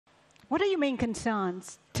What are your main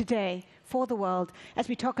concerns today for the world as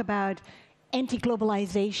we talk about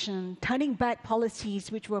anti-globalization, turning back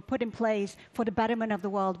policies which were put in place for the betterment of the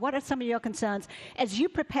world? What are some of your concerns as you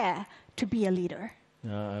prepare to be a leader?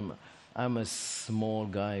 I'm a small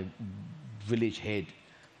guy, village head,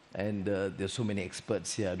 and there's so many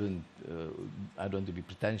experts here. I don't want to be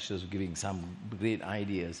pretentious, giving some great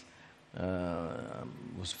ideas.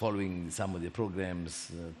 Was following some of the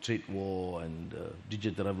programs, trade war and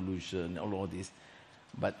digital revolution, all of this.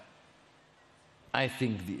 But I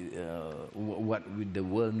think what the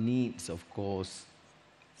world needs, of course,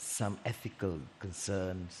 some ethical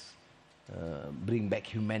concerns, bring back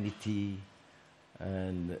humanity,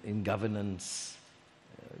 and in governance,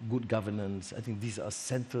 good governance. I think these are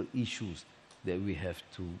central issues that we have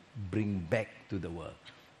to bring back to the world.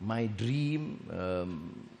 My dream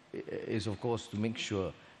is, of course, to make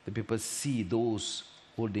sure that people see those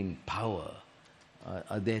holding power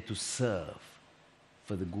are there to serve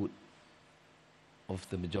for the good of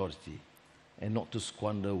the majority, and not to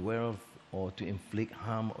squander wealth or to inflict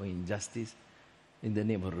harm or injustice in the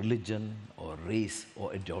name of religion or race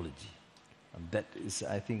or ideology. And that is,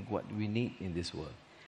 I think, what we need in this world.